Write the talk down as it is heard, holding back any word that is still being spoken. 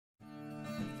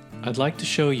I'd like to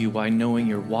show you why knowing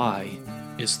your why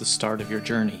is the start of your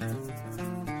journey.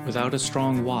 Without a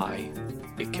strong why,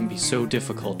 it can be so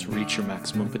difficult to reach your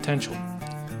maximum potential.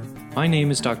 My name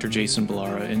is Dr. Jason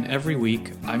Ballara, and every week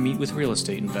I meet with real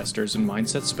estate investors and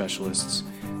mindset specialists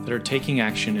that are taking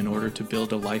action in order to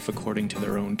build a life according to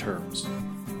their own terms.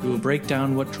 We will break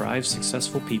down what drives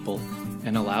successful people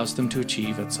and allows them to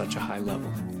achieve at such a high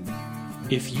level.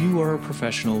 If you are a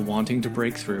professional wanting to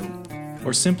break through,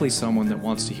 or simply someone that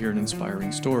wants to hear an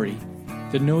inspiring story,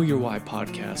 the Know Your Why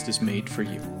podcast is made for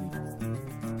you.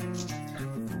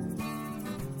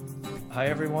 Hi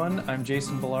everyone, I'm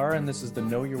Jason Ballara and this is the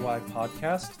Know Your Why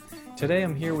podcast. Today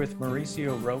I'm here with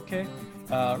Mauricio Roque.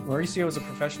 Mauricio is a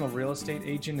professional real estate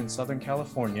agent in Southern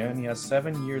California and he has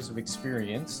 7 years of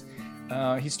experience.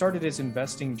 He started his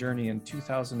investing journey in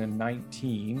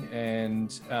 2019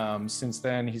 and since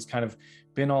then he's kind of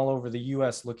been all over the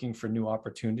US looking for new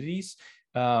opportunities.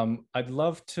 I'd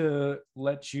love to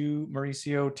let you,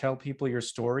 Mauricio, tell people your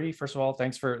story. First of all,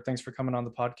 thanks for coming on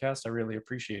the podcast. I really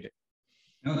appreciate it.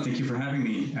 No, thank you for having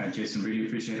me, Jason. Really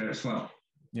appreciate it as well.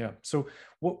 Yeah. So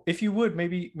if you would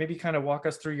maybe kind of walk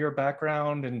us through your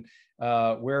background and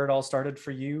where it all started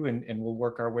for you, and we'll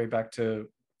work our way back to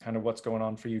kind of what's going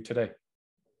on for you today.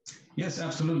 Yes,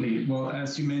 absolutely. Well,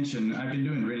 as you mentioned, I've been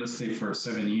doing real estate for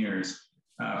 7 years.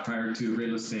 Prior to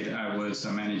real estate, I was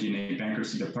managing a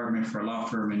bankruptcy department for a law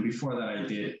firm. And before that,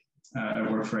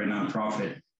 I worked for a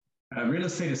nonprofit. Real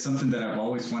estate is something that I've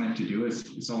always wanted to do.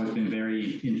 It's always been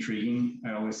very intriguing.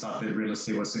 I always thought that real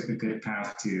estate was a good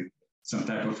path to some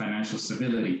type of financial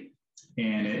stability.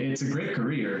 And it's a great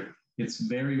career. It's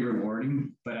very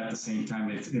rewarding, but at the same time,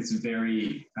 it's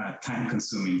very time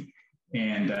consuming.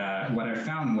 And what I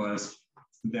found was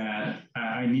that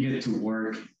I needed to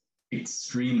work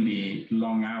extremely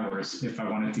long hours if I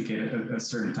wanted to get a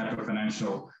certain type of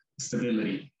financial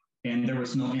stability. And there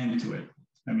was no end to it.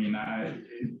 I mean,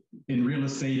 in real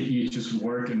estate, you just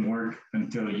work and work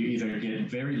until you either get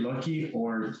very lucky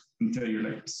or until you're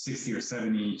like 60 or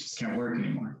 70, you just can't work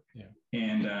anymore. Yeah.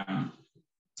 And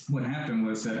what happened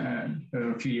was that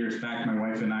a few years back, my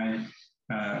wife and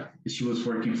I, she was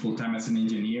working full-time as an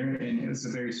engineer, and it was a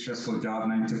very stressful job,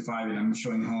 9 to 5, and I'm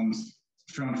showing homes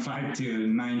from 5 to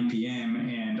 9 p.m.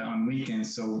 and on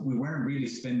weekends. So we weren't really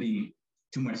spending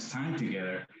too much time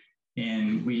together.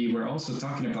 And we were also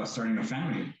talking about starting a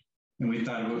family. And we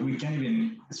thought, well, we can't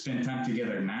even spend time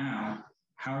together now.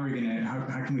 How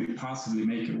can we possibly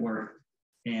make it work?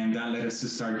 And that led us to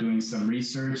start doing some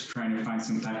research, trying to find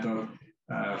some type of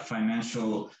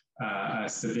financial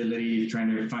stability,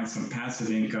 trying to find some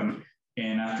passive income.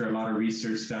 And after a lot of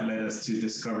research, that led us to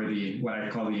discover what I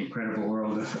call the incredible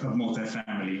world of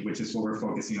multifamily, which is what we're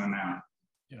focusing on now.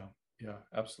 Yeah,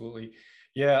 absolutely.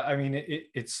 Yeah, I mean,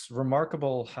 it's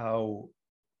remarkable how,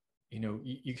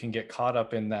 you can get caught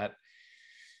up in that,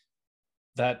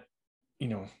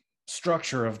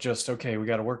 structure of just, okay, we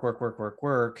got to work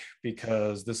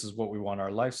because this is what we want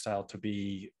our lifestyle to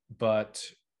be. But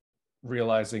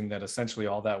realizing that essentially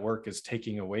all that work is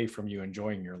taking away from you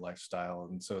enjoying your lifestyle.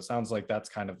 And so it sounds like that's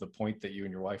kind of the point that you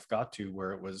and your wife got to,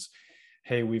 where it was,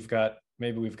 hey, we've got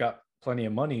plenty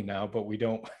of money now, but we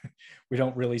don't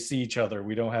really see each other.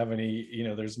 We don't have any,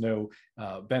 there's no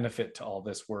benefit to all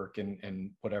this work and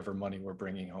whatever money we're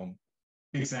bringing home.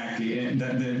 Exactly. And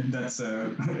that's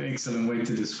an excellent way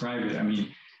to describe it. I mean,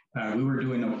 we were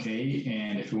doing okay.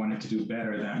 And if we wanted to do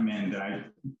better, that meant that I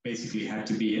basically had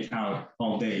to be out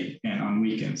all day and on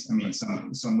weekends. I mean,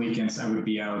 some weekends I would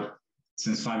be out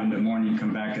since 5 a.m,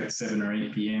 come back at 7 or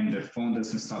 8 p.m. The phone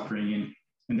doesn't stop ringing.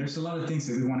 And there's a lot of things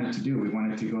that we wanted to do. We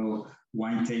wanted to go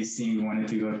wine tasting. We wanted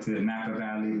to go to Napa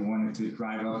Valley. We wanted to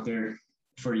drive up there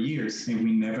for years, and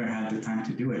we never had the time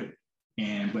to do it.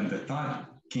 And when the thought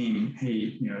came,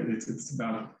 hey,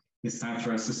 it's time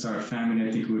for us to start a family,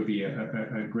 I think it would be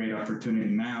a great opportunity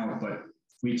now, but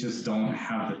we just don't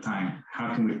have the time.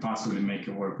 How can we possibly make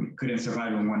it work? We couldn't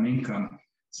survive on one income.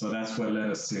 So that's what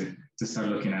led us to start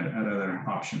looking at other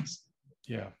options.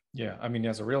 Yeah. I mean,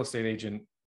 as a real estate agent,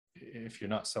 if you're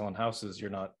not selling houses,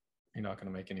 you're not going to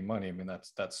make any money. I mean,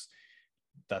 that's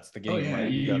the game. Oh, yeah.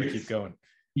 Right? You got to keep going.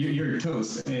 You're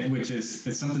toast, which is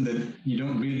something that you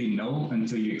don't really know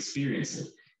until you experience it.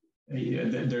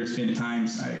 There's been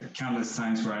countless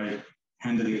times where I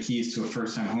handed the keys to a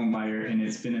first-time home buyer, and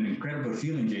it's been an incredible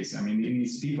feeling, Jason. I mean,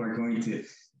 these people are going to,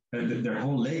 their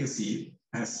whole legacy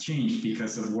has changed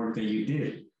because of work that you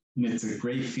did. And it's a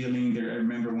great feeling. I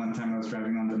remember one time I was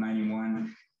driving on the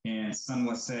 91 and sun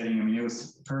was setting. I mean, it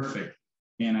was perfect.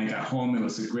 And I got home, it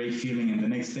was a great feeling. And the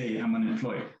next day I'm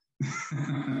unemployed.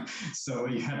 So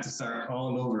you had to start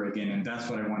all over again. And that's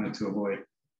what I wanted to avoid.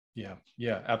 Yeah,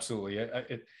 absolutely.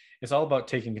 It's all about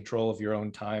taking control of your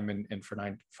own time and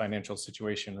financial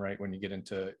situation, right? When you get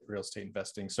into real estate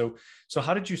investing. So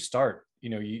how did you start?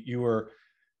 You were,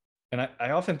 and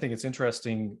I often think it's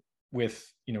interesting with,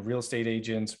 real estate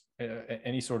agents,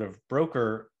 any sort of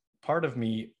broker. Part of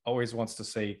me always wants to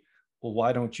say, well,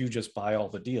 why don't you just buy all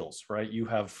the deals, right? You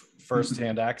have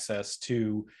firsthand access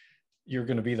to, you're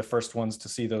going to be the first ones to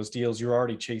see those deals. You're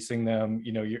already chasing them.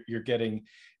 You're getting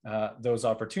those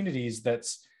opportunities.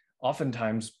 That's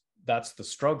oftentimes that's the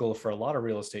struggle for a lot of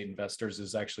real estate investors,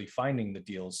 is actually finding the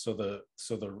deals. So the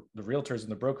realtors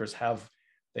and the brokers have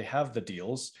the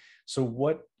deals. So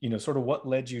what, sort of what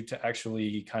led you to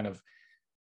actually kind of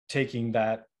taking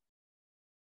that,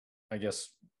 I guess,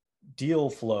 deal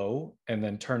flow and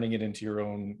then turning it into your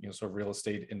own, sort of real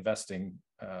estate investing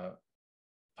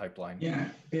pipeline? Yeah,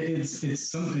 it's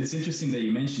interesting that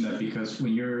you mentioned that, because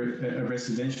when you're a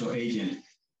residential agent,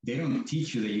 they don't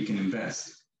teach you that you can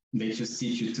invest. They just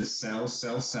teach you to sell,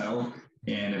 sell, sell,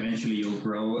 and eventually you'll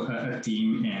grow a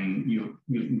team,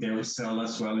 and they'll sell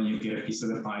as well, and you get a piece of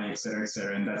the pie, et cetera, et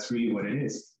cetera. And that's really what it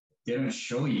is. They don't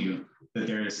show you that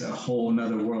there is a whole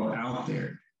nother world out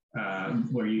there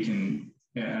where you can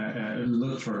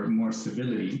look for more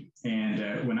stability.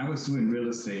 And when I was doing real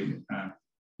estate,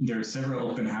 there are several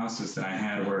open houses that I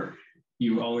had where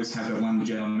you always have the one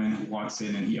gentleman who walks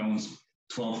in and he owns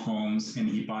 12 homes, and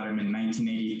he bought them in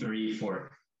 1983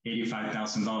 for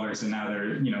 $85,000, and now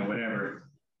they're, whatever.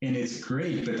 And it's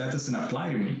great, but that doesn't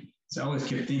apply to me. So I always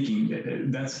kept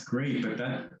thinking that's great, but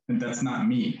that's not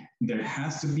me. There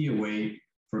has to be a way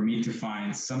for me to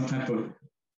find some type of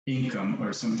income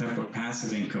or some type of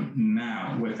passive income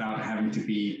now without having to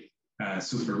be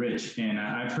super rich. And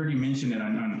I've heard you mention it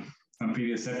on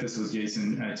previous episodes,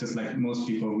 Jason. Just like most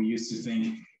people, we used to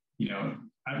think,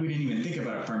 we didn't even think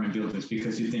about apartment buildings,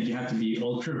 because you think you have to be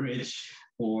ultra rich,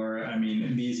 or,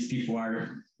 these people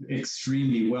are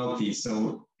extremely wealthy.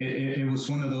 So it was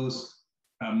one of those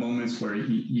moments where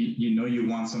you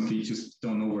want something, you just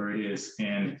don't know where it is.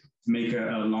 And to make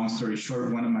a long story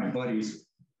short, one of my buddies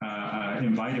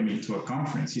invited me to a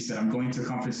conference. He said, I'm going to a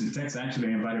conference in Texas. Actually,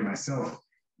 I invited myself.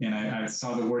 And I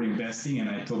saw the word investing, and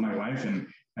I told my wife, and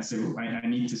I said, I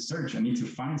need to search, I need to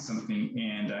find something,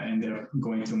 and I ended up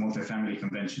going to a multifamily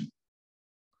convention.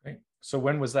 Great. So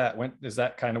when was that? Was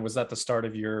that the start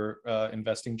of your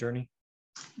investing journey?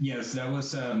 Yes, that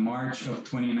was March of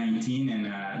 2019.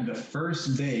 And the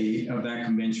first day of that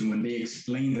convention, when they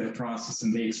explained the process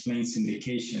and they explained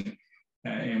syndication,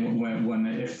 and when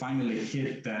it finally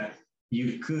hit that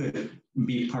you could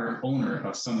be part owner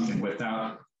of something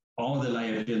without all the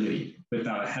liability,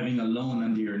 without having a loan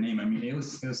under your name. It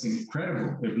was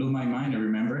incredible. It blew my mind. I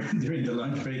remember during the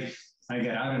lunch break, I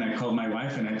got out and I called my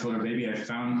wife and I told her, baby, I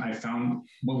found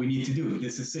what we need to do.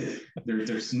 This is it.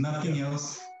 There's nothing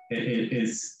else. It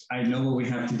is, I know what we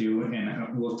have to do,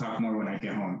 and we'll talk more when I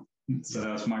get home. So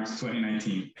that was March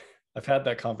 2019. I've had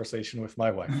that conversation with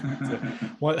my wife.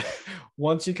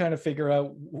 Once you kind of figure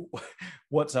out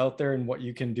what's out there and what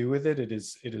you can do with it, it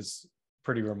is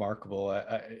pretty remarkable.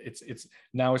 It's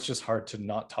now it's just hard to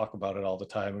not talk about it all the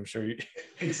time. I'm sure you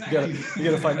got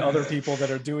to find other people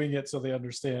that are doing it so they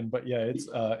understand. But yeah,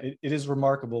 it is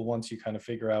remarkable once you kind of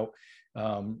figure out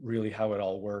really how it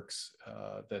all works.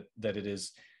 That it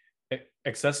is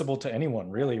accessible to anyone,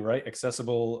 really, right?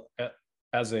 Accessible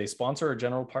as a sponsor or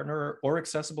general partner, or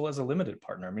accessible as a limited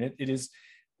partner. It is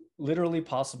literally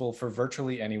possible for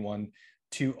virtually anyone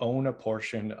to own a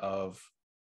portion of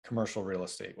commercial real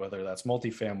estate, whether that's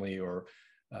multifamily or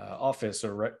office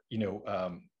or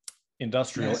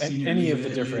industrial, any of the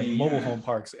different mobile home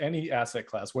parks, any asset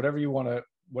class, whatever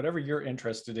you're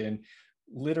interested in.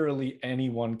 Literally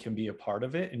anyone can be a part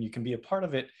of it, and you can be a part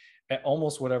of it at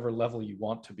almost whatever level you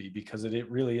want to be, because it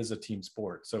really is a team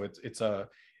sport. So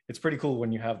it's pretty cool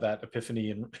when you have that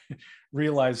epiphany and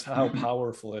realize how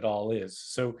powerful it all is.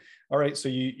 So, all right. So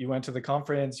you went to the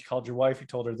conference, you called your wife, you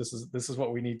told her, this is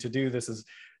what we need to do. This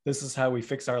is how we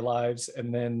fix our lives.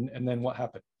 And then what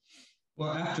happened?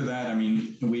 Well, after that,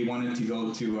 we wanted to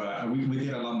go to, we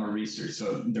did a lot more research.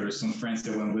 So there were some friends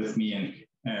that went with me, and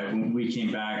when we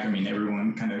came back,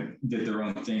 everyone kind of did their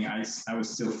own thing. I was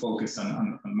still focused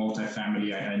on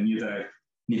multifamily. I knew that I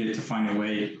needed to find a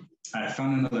way. I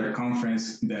found another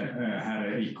conference that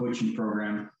had a coaching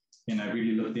program, and I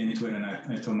really looked into it. And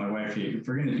I told my wife, hey, if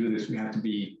we're going to do this, we have to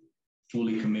be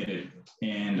fully committed.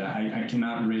 And I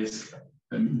cannot risk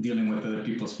dealing with other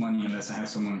people's money unless I have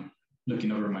someone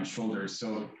looking over my shoulder.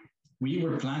 So we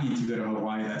were planning to go to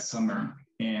Hawaii that summer.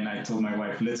 And I told my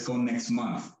wife, let's go next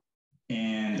month.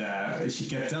 And she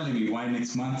kept telling me, why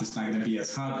next month? It's not going to be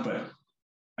as hot. But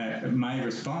my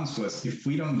response was, if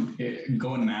we don't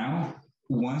go now,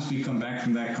 once we come back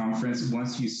from that conference,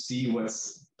 once you see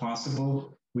what's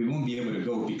possible, we won't be able to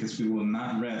go because we will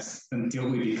not rest until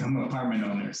we become apartment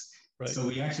owners. Right. So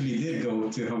we actually did go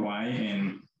to Hawaii,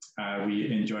 and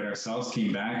we enjoyed ourselves,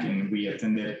 came back, and we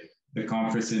attended the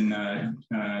conference in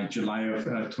July of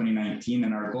 2019.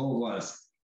 And our goal was,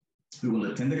 we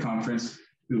will attend the conference,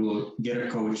 we will get a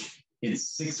coach. In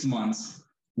 6 months,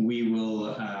 we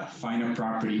will find a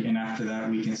property, and after that,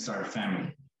 we can start a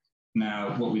family.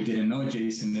 Now, what we didn't know,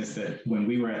 Jason, is that when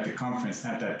we were at the conference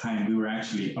at that time, we were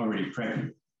actually already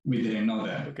pregnant. We didn't know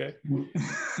that. Okay.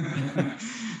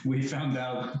 We found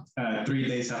out 3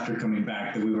 days after coming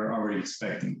back that we were already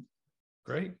expecting.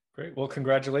 Great. Well,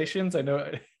 congratulations. I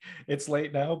know it's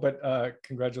late now, but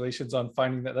congratulations on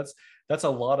finding that. That's a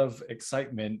lot of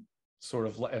excitement, sort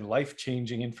of, and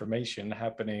life-changing information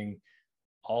happening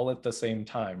all at the same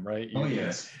time, right?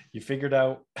 Yes. You figured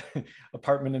out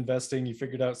apartment investing, you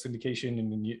figured out syndication,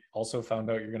 and then you also found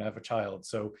out you're going to have a child.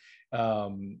 So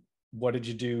what did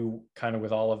you do kind of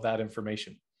with all of that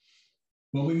information?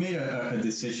 Well, we made a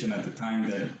decision at the time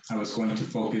that I was going to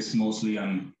focus mostly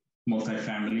on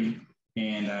multifamily,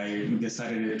 and I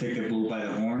decided to take the bull by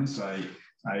the horns. So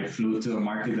I flew to a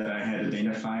market that I had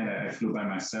identified. I flew by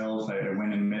myself. I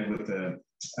went and met with the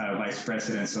vice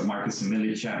presidents of Marcus &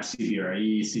 Millichap,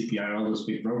 CBRE, CPI, all those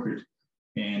big brokers.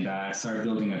 And I started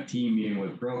building a team, meeting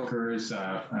with brokers,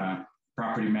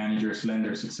 property managers,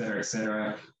 lenders, et cetera, et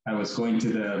cetera. I was going to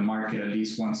the market at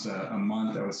least once a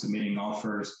month. I was submitting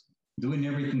offers, doing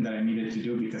everything that I needed to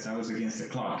do because I was against the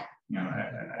clock. You know,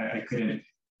 I couldn't.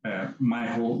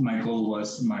 My goal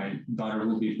was my daughter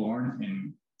will be born,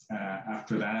 and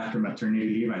after that, after maternity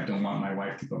leave, I don't want my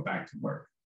wife to go back to work.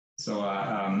 So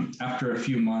after a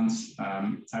few months,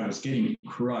 I was getting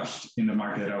crushed in the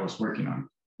market that I was working on.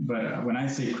 But when I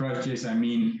say crushed, I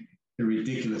mean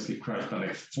ridiculously crushed, but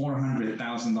like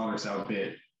 $400,000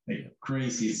 outbid, like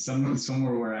crazy,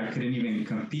 somewhere where I couldn't even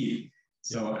compete.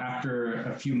 So after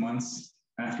a few months,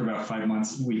 after about 5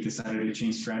 months, we decided to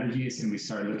change strategies, and we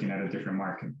started looking at a different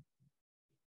market.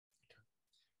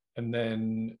 And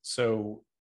then, so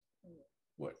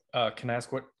what can I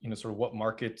ask, what, sort of what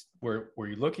market were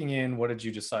you looking in? What did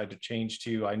you decide to change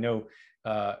to? I know,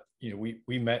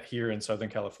 we met here in Southern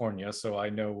California, so I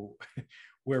know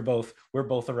we're both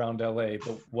around LA,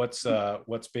 but what's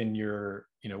been your,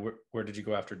 where did you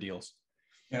go after deals?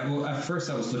 Yeah, well, at first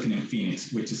I was looking in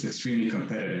Phoenix, which is extremely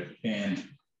competitive. And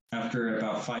after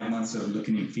about 5 months of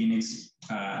looking in Phoenix,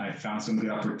 I found some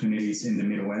good opportunities in the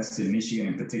Midwest, in Michigan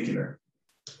in particular.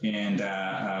 And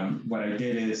what I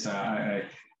did is I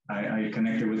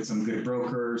connected with some good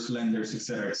brokers, lenders, et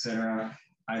cetera, et cetera.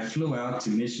 I flew out to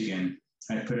Michigan.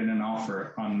 I put in an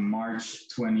offer on March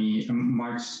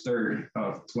 3rd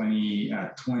of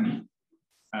 2020,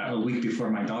 a week before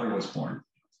my daughter was born.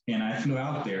 And I flew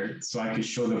out there so I could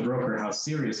show the broker how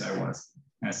serious I was.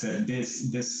 I said,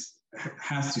 this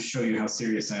has to show you how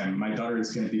serious I am. My daughter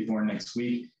is going to be born next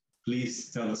week.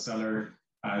 Please tell the seller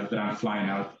that I'm flying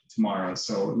out tomorrow.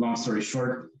 So long story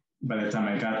short, by the time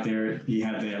I got there, he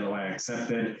had the LOI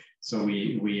accepted. So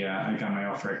I got my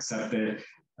offer accepted.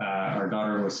 Our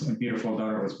beautiful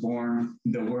daughter was born.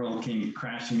 The world came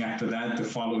crashing after that. The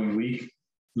following week,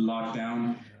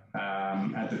 lockdown.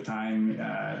 At the time,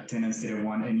 tenants didn't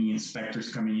want any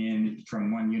inspectors coming in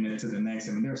from one unit to the next.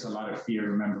 I mean, there was a lot of fear.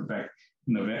 Remember back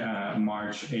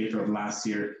March, April of last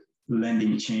year,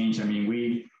 lending changed. I mean,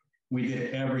 we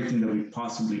did everything that we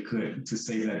possibly could to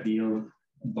save that deal,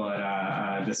 but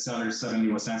the seller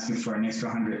suddenly was asking for an extra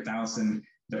 $100,000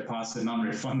 deposit,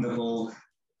 non-refundable.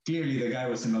 Clearly, the guy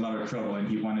was in a lot of trouble, and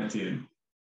he wanted to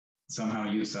somehow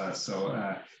use us.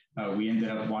 So we ended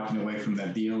up walking away from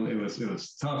that deal. It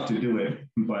was tough to do it,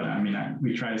 but I mean,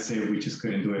 we tried to save it. We just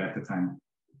couldn't do it at the time.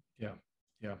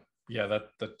 Yeah. That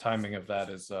the timing of that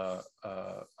is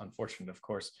unfortunate, of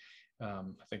course. I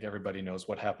think everybody knows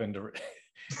what happened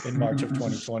in March of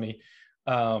 2020.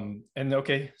 And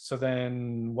okay, so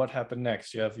then what happened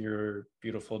next? You have your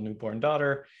beautiful newborn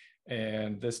daughter,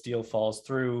 and this deal falls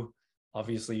through.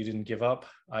 Obviously, you didn't give up.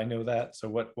 I know that. So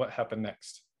what happened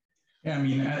next? Yeah, I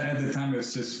mean, at the time, it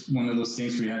was just one of those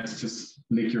things where you had to just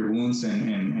lick your wounds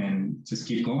and just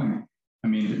keep going. I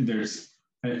mean,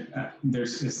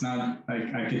 it's not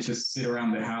like I could just sit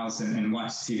around the house and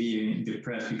watch TV and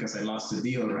depressed because I lost a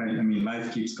deal, right? I mean,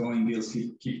 life keeps going, deals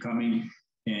keep coming,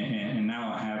 and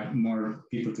now I have more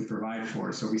people to provide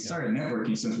for. So we started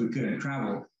networking since we couldn't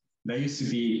travel. That used to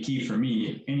be key for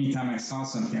me. Anytime I saw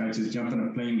something, I would just jump on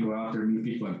a plane, go out there, meet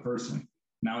people in person.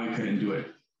 Now I couldn't do it.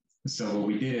 So what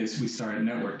we did is we started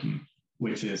networking.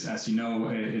 which is, as you know,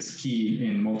 is key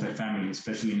in multifamily,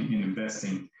 especially in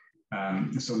investing.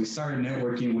 So we started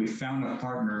networking. We found a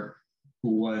partner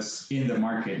who was in the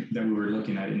market that we were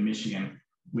looking at in Michigan.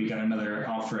 We got another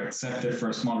offer accepted for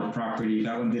a smaller property.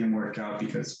 That one didn't work out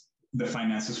because the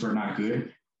finances were not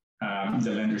good.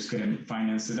 The lenders couldn't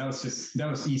finance it. That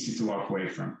was easy to walk away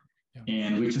from. Yeah.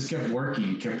 And we just kept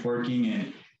working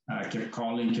and kept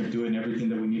calling, kept doing everything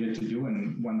that we needed to do.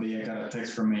 And one day I got a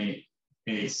text from a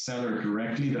seller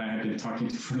directly that I had been talking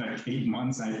to for like 8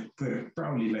 months. I put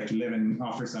probably like 11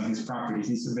 offers on his properties.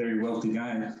 He's a very wealthy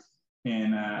guy.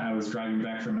 And I was driving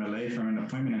back from LA from an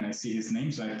appointment and I see his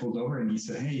name. So I pulled over and he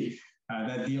said, hey,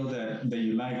 that deal that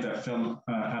you liked that fell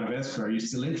out of escrow, are you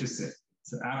still interested? I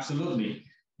said, absolutely.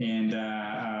 And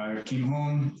came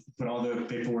home, put all the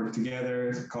paperwork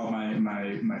together, called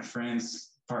my friends,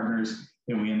 partners,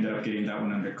 and we ended up getting that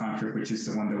one under contract, which is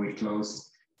the one that we closed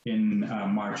in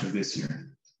March of this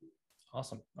year.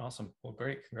 Awesome. Well,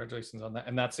 great. Congratulations on that.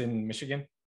 And that's in Michigan?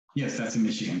 Yes, that's in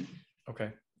Michigan.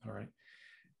 Okay. All right.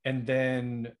 And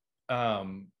then,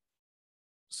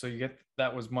 so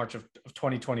that was March of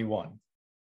 2021.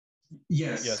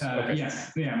 Yes. Okay.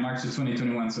 Yes. Yeah. March of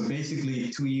 2021. So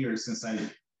basically 2 years since I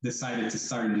decided to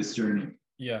start this journey.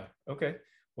 Yeah. Okay.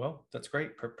 Well, that's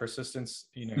great. Persistence,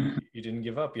 you didn't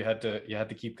give up. You had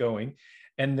to keep going.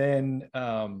 And then,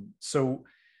 so,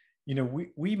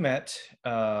 we met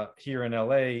here in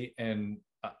LA, and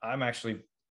I'm actually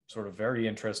sort of very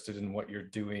interested in what you're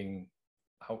doing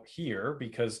out here,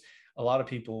 because a lot of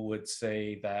people would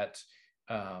say that,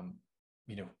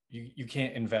 you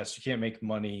can't invest, you can't make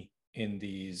money in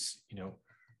these,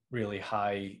 really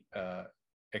high,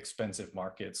 expensive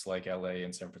markets like LA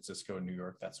and San Francisco and New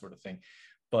York, that sort of thing.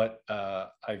 But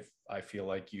I feel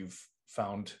like you've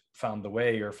found the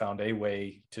way, or found a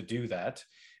way to do that.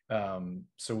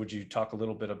 So would you talk a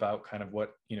little bit about kind of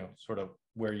what, sort of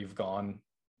where you've gone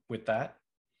with that?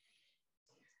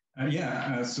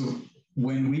 So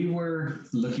when we were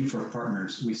looking for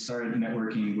partners, we started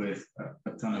networking with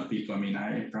a ton of people. I mean,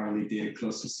 I probably did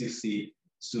close to 60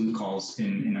 Zoom calls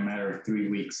in a matter of 3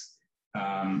 weeks,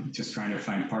 just trying to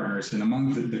find partners. And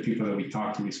among the people that we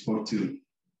talked to, we spoke to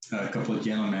a couple of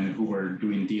gentlemen who were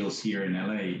doing deals here in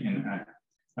LA. And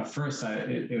at first,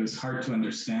 it was hard to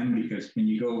understand, because when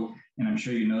you go, and I'm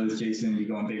sure you know this, Jason, you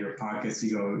go on BiggerPockets,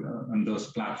 you go on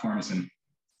those platforms, and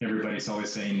everybody's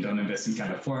always saying, don't invest in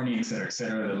California, et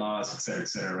cetera, the laws, et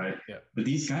cetera, right? Yeah. But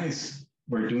these guys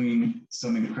were doing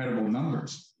some incredible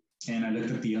numbers. And I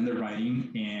looked at the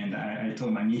underwriting, and I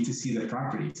told them, I need to see the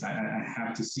properties. I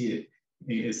have to see it.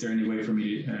 Is there any way for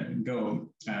me to go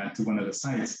to one of the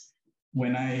sites?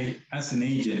 When as an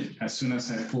agent, as soon as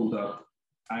I pulled up,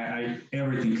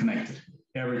 everything connected.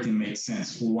 Everything made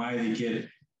sense. Why they get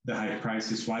the high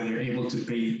prices, why they're able to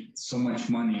pay so much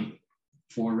money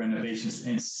for renovations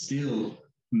and still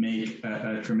make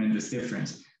a tremendous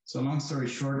difference. So long story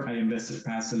short, I invested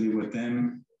passively with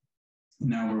them.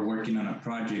 Now we're working on a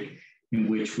project in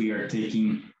which we are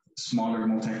taking smaller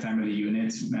multifamily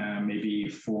units, maybe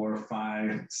 4,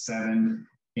 5, 7,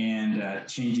 and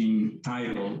changing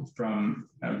title from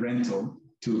rental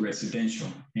to residential.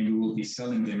 And we will be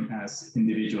selling them as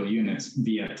individual units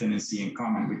via tenancy in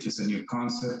common, which is a new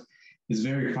concept. It's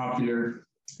very popular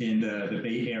in the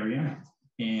Bay Area,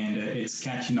 and it's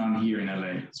catching on here in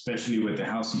LA, especially with the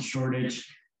housing shortage.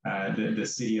 The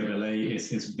city of LA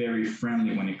is very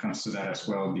friendly when it comes to that as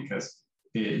well, because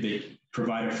they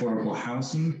provide affordable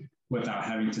housing without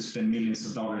having to spend millions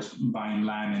of dollars buying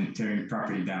land and tearing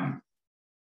property down.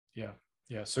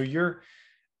 Yeah. So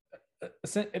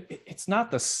it's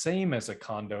not the same as a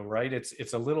condo, right?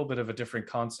 It's a little bit of a different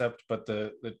concept, but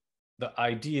the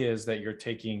idea is that you're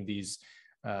taking these,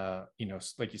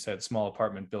 like you said, small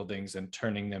apartment buildings and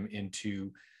turning them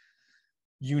into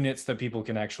units that people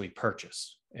can actually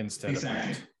purchase instead of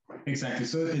rent. Exactly.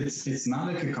 So it's not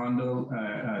like a condo.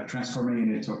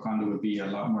 Transforming it into a condo would be a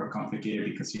lot more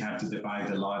complicated, because you have to divide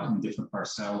the lot in different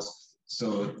parcels.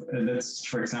 So let's,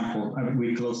 for example,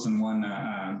 we closed on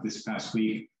one this past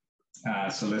week.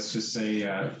 So let's just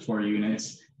say 4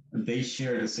 units. They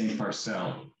share the same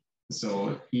parcel.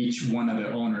 So each one of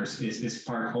the owners is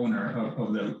part owner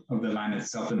of the land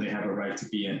itself, and they have a right to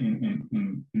be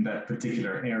in that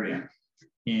particular area.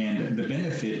 And the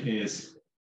benefit is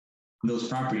those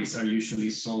properties are usually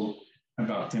sold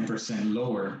about 10%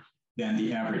 lower than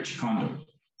the average condo.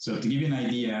 So to give you an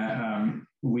idea,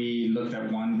 we looked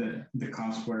at one that the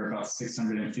comps were about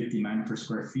 $659 per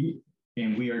square feet.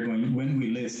 And we are going, when we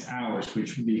list ours,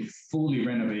 which will be fully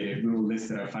renovated, we will list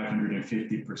it at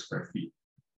 $550 per square feet.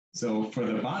 So for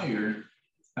the buyer,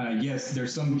 Yes,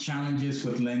 there's some challenges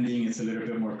with lending. It's a little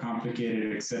bit more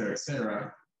complicated, et cetera, et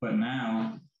cetera. But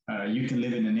now you can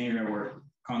live in an area where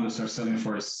condos are selling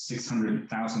for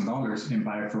 $600,000 and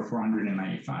buy it for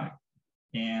 495,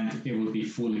 and it will be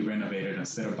fully renovated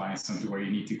instead of buying something where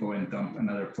you need to go and dump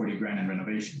another 40 grand in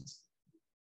renovations.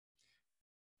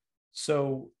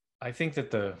 So I think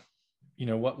that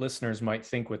what listeners might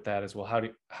think with that is, well,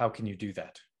 how can you do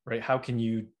that, right? How can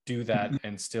you do that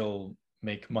and still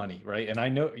make money, right? And I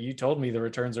know you told me the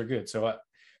returns are good, so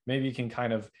maybe you can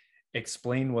kind of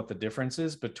explain what the difference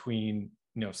is between,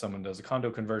 if someone does a condo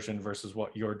conversion versus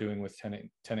what you're doing with tenant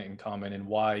in common, and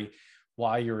why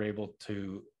you're able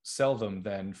to sell them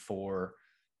then for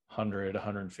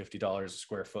 $150 a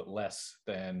square foot less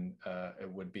than it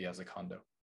would be as a condo.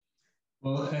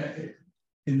 Well,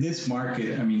 in this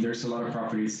market, I mean, there's a lot of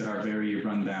properties that are very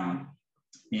run down,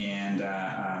 and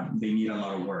they need a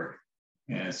lot of work.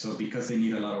 So because they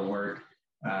need a lot of work,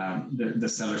 the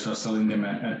sellers are selling them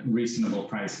at reasonable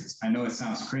prices. I know it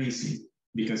sounds crazy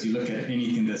because you look at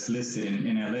anything that's listed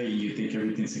in LA, you think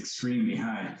everything's extremely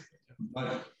high.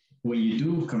 But when you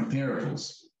do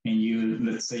comparables, and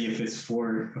let's say if it's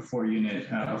a four-unit,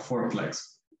 a fourplex,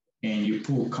 and you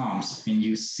pull comps and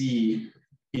you see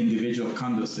individual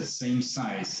condos the same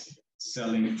size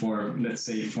selling for, let's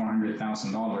say,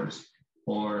 $400,000,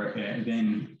 or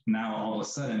then now all of a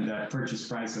sudden that purchase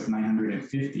price of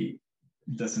 950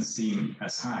 doesn't seem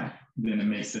as high, then it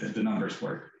makes the numbers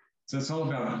work. So it's all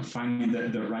about finding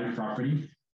the right property,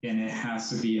 and it has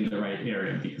to be in the right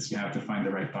area because you have to find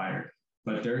the right buyer.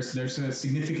 But there's a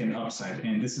significant upside,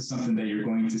 and this is something that you're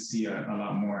going to see a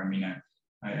lot more. I mean,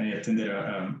 I attended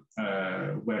a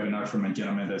webinar from a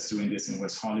gentleman that's doing this in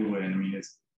West Hollywood, and I mean,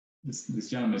 this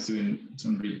gentleman is doing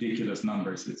some ridiculous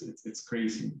numbers. It's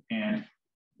crazy, and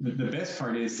the best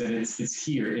part is that it's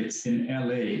here. It's in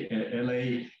LA.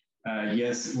 LA,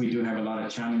 yes, we do have a lot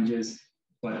of challenges,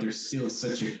 but there's still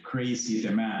such a crazy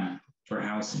demand for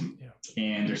housing. Yeah.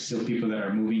 And there's still people that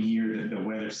are moving here. The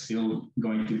weather's still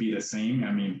going to be the same.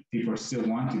 I mean, people still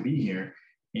want to be here.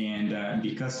 And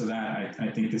because of that,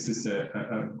 I think this is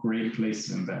a great place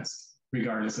to invest,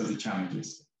 regardless of the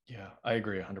challenges. Yeah, I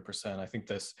agree 100%. I think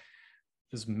this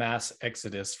mass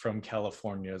exodus from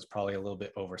California is probably a little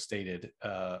bit overstated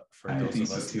for those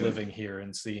of us living here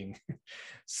and seeing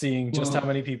just how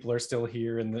many people are still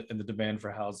here, and the demand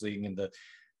for housing, and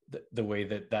the way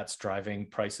that's driving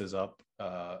prices up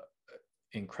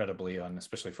incredibly,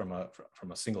 especially from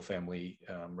a single family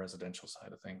residential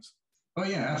side of things. Oh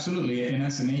yeah, absolutely. And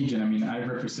as an agent, I mean, I've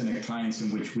represented clients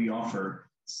in which we offer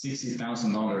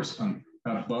 $60,000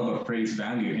 above appraised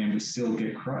value, and we still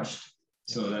get crushed.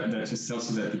 So that just tells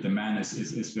you that the demand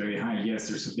is very high. Yes,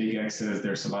 there's a big exodus.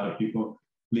 There's a lot of people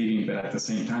leaving, but at the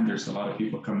same time, there's a lot of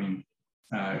people coming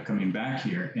back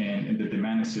here, and the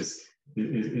demand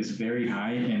is very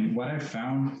high. And what I've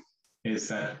found is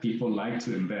that people like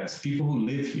to invest. People who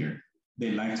live here,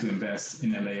 they like to invest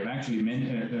in LA. I've actually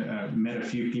met a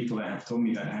few people that have told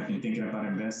me that have been thinking about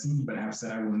investing, but have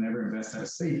said, I will never invest out of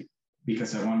state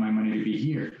because I want my money to be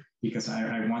here, because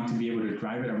I want to be able to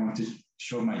drive it. I want to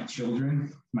show my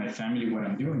children, my family, what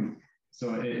I'm doing.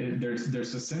 So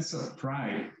there's a sense of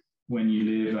pride when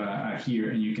you live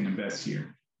here and you can invest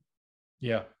here.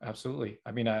 Yeah, absolutely.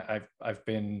 I mean, I've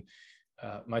been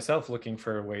myself looking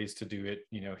for ways to do it,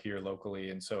 here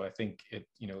locally. And so I think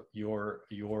your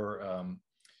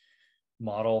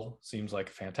model seems like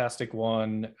a fantastic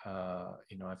one.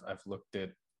 I've looked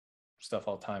at stuff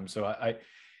all the time. So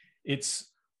it's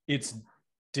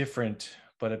different,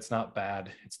 but it's not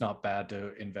bad. It's not bad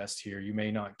to invest here. You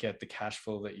may not get the cash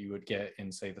flow that you would get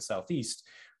in, say, the Southeast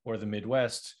or the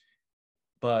Midwest,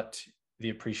 but the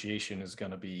appreciation is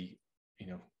going to be,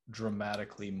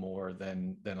 dramatically more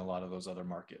than a lot of those other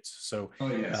markets. So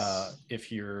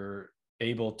if you're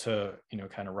able to,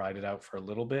 kind of ride it out for a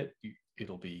little bit,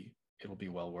 it'll be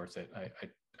well worth it. I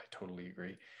totally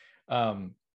agree.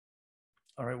 All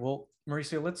right. Well,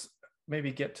 Mauricio, let's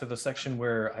maybe get to the section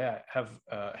where I have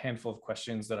a handful of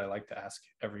questions that I like to ask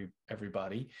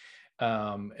everybody.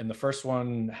 And the first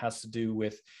one has to do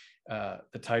with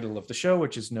the title of the show,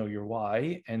 which is Know Your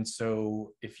Why. And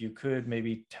so if you could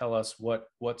maybe tell us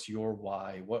what's your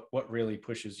why, what really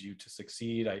pushes you to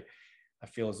succeed. I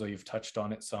feel as though you've touched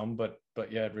on it some, but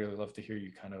yeah, I'd really love to hear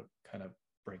you kind of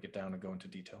break it down and go into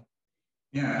detail.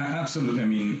 Yeah, absolutely. I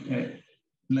mean,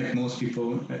 like most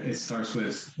people, it starts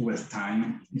with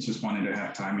time. It's just wanting to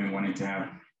have time and wanting to have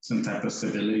some type of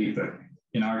stability. But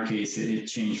in our case, it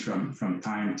changed from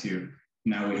time to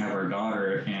now we have our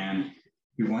daughter, and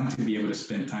we want to be able to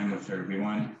spend time with her. We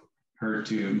want her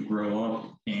to grow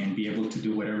up and be able to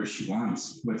do whatever she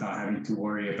wants without having to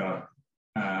worry about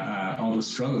all the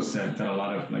struggles that a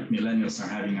lot of like millennials are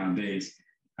having nowadays.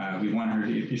 We want her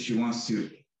to, if she wants to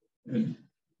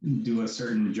do a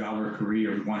certain job or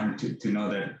career, we want her to know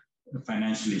that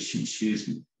financially she has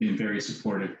been very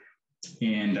supported.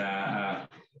 And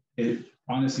it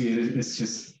honestly, it's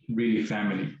just really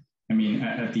family. I mean,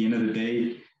 at the end of the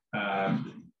day,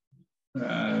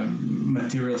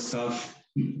 material stuff,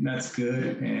 that's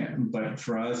good. But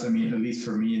for us, I mean, at least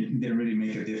for me, it didn't really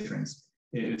make a difference.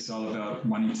 It's all about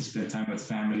wanting to spend time with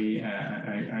family.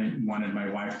 I wanted my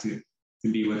wife to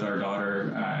be with our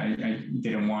daughter. I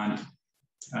didn't want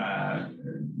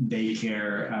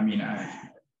daycare. I mean,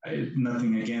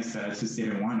 nothing against that. I just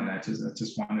didn't want it. I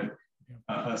just wanted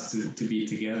us to be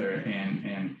together.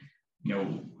 And you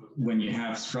know, when you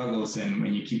have struggles and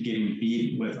when you keep getting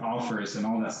beat with offers and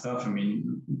all that stuff, I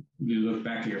mean, you look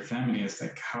back at your family and it's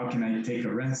like, how can I take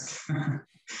a rest?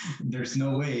 There's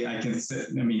no way I can sit,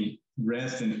 I mean,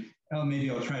 rest and, oh, maybe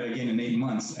I'll try it again in 8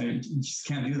 months. I just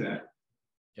can't do that.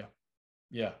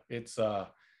 Yeah. It's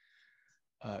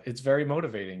very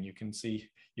motivating. You can see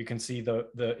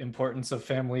the importance of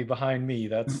family behind me.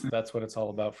 That's what it's all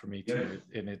about for me too.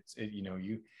 Yeah. And you know,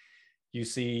 you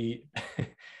see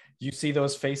you see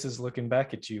those faces looking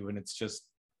back at you, and it's just,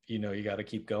 you know, you got to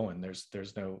keep going. There's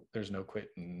no quit,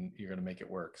 and you're going to make it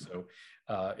work. So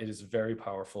it is very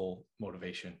powerful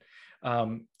motivation.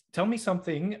 Tell me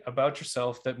something about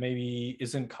yourself that maybe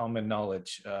isn't common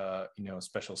knowledge, you know, a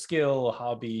special skill, a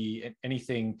hobby,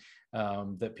 anything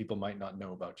that people might not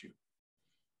know about you.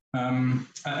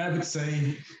 I would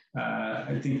say,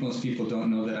 I think most people don't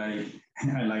know that I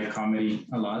like comedy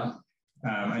a lot.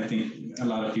 I think a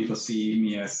lot of people see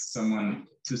me as someone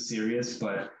too serious,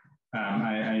 but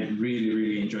I really,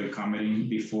 really enjoyed comedy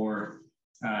before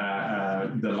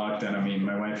the lockdown. I mean,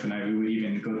 my wife and I, we would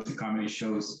even go to comedy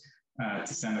shows,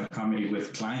 to stand-up comedy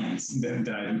with clients that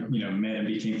I, you know, met and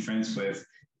became friends with.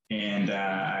 And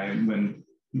when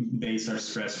days are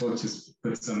stressful, just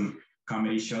put some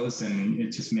comedy shows, and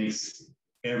it just makes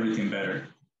everything better.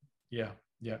 Yeah.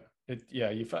 You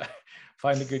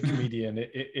find a good comedian,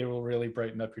 it will really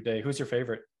brighten up your day. Who's your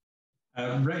favorite?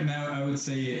 Right now, I would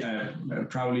say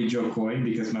probably Joe Coy,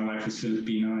 because my wife is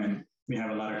Filipino, and we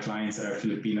have a lot of clients that are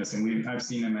Filipinos, and I've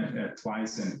seen him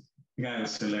twice, and the guy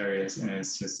was hilarious, and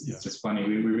it's just funny.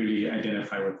 We really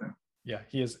identify with him. Yeah,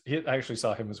 he is. I actually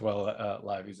saw him as well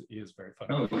live. He is very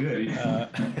funny. Oh, good. Yeah,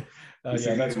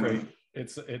 that's great.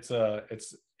 It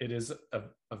is a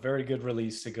very good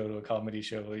release to go to a comedy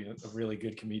show. A really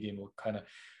good comedian will kind of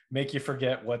make you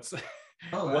forget what struggles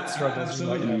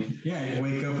absolutely. you might have. Yeah, you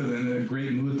wake up in a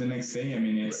great mood the next day. I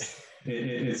mean,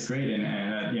 it's great, and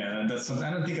yeah, that's something.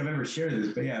 I don't think I've ever shared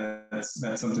this, but yeah, that's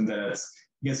something that I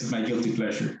guess is my guilty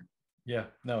pleasure. Yeah,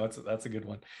 no, that's a good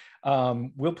one.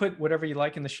 We'll put whatever you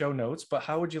like in the show notes, but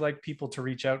how would you like people to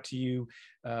reach out to you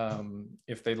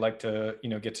if they'd like to, you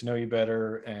know, get to know you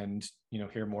better and, you know,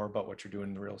 hear more about what you're doing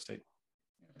in the real estate?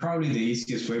 Probably the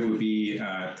easiest way would be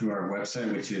through our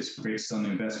website, which is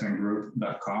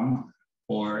greystoneinvestmentgroup.com.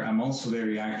 Or I'm also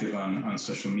very active on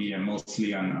social media,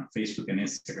 mostly on Facebook and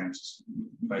Instagram, just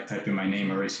by typing my name,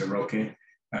 Mauricio Roque.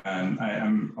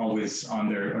 I'm always on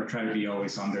there, or try to be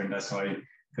always on there, and that's how I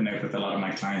connect with a lot of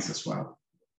my clients as well.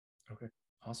 Okay,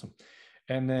 awesome.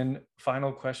 And then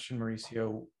final question,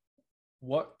 Mauricio,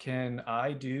 what can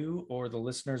I do, or the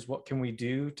listeners, what can we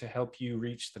do to help you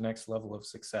reach the next level of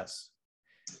success?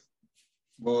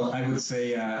 Well, I would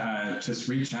say just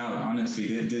reach out. Honestly,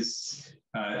 this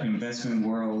investment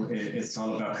world, it's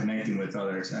all about connecting with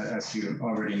others. As you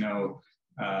already know,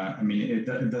 I mean, it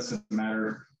doesn't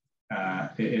matter.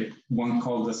 One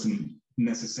call doesn't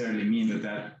necessarily mean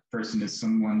that person is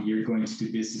someone you're going to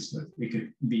do business with. It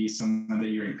could be someone that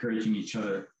you're encouraging each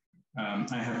other.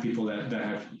 I have people that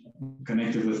have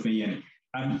connected with me, and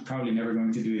I'm probably never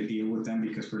going to do a deal with them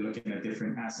because we're looking at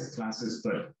different asset classes,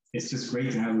 but it's just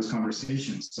great to have those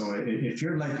conversations. So if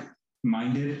you're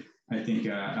like-minded, I think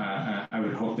I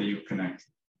would hope that you connect.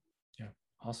 Yeah,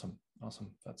 awesome.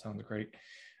 That sounds great.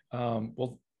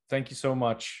 Well, thank you so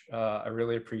much. I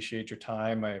really appreciate your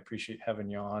time. I appreciate having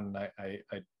you on. I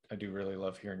do really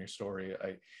love hearing your story.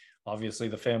 Obviously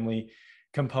the family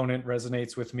component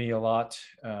resonates with me a lot.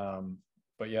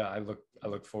 But yeah, I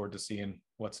look forward to seeing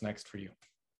what's next for you.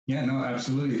 Yeah, no,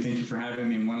 absolutely. Thank you for having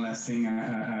me. And one last thing,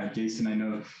 Jason, I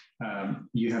know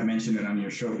you have mentioned it on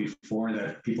your show before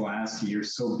that people ask you, you're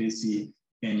so busy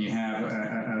and you have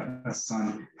a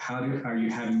son, are you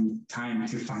having time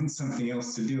to find something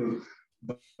else to do?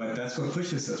 But that's what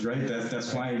pushes us, right?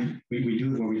 That's why we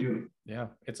do what we do. Yeah,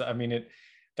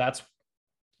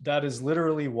 that is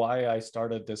literally why I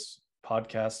started this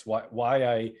podcast.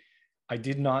 Why I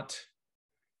did not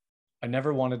I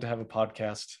never wanted to have a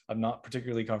podcast. I'm not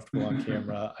particularly comfortable on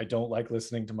camera. I don't like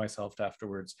listening to myself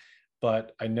afterwards,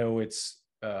 but I know it's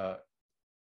an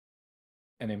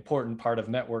important part of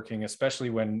networking, especially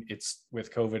when it's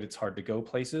with COVID, it's hard to go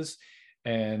places.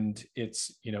 And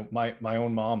it's, you know, my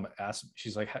own mom asked,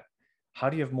 she's like, how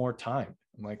do you have more time?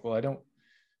 I'm like, well, I don't,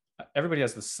 everybody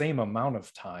has the same amount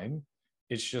of time.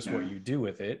 It's just what you do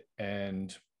with it.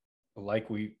 And like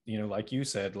we, you know, like you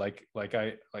said, like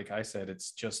I said,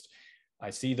 it's just, I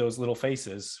see those little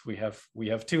faces. We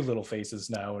have two little faces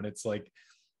now, and it's like,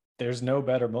 there's no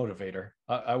better motivator.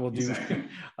 I will do, exactly.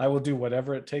 I will do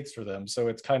whatever it takes for them. So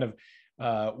it's kind of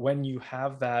when you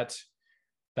have that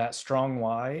strong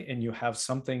why, and you have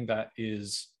something that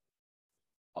is,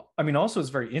 I mean, also it's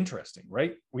very interesting,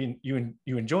 right? You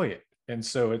enjoy it, and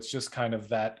so it's just kind of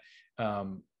that.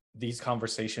 These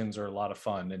conversations are a lot of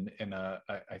fun, and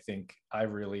I think I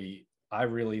really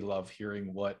love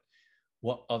hearing what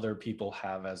other people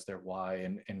have as their why,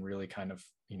 and really kind of,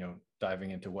 you know,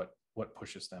 diving into what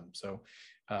pushes them. So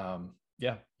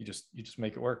yeah, you just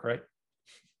make it work, right?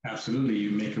 Absolutely,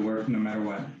 you make it work no matter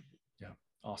what. Yeah,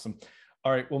 awesome.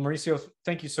 All right, well, Mauricio,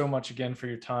 thank you so much again for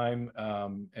your time,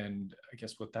 and I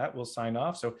guess with that we'll sign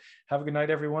off. So have a good night,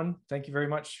 everyone. Thank you very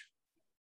much.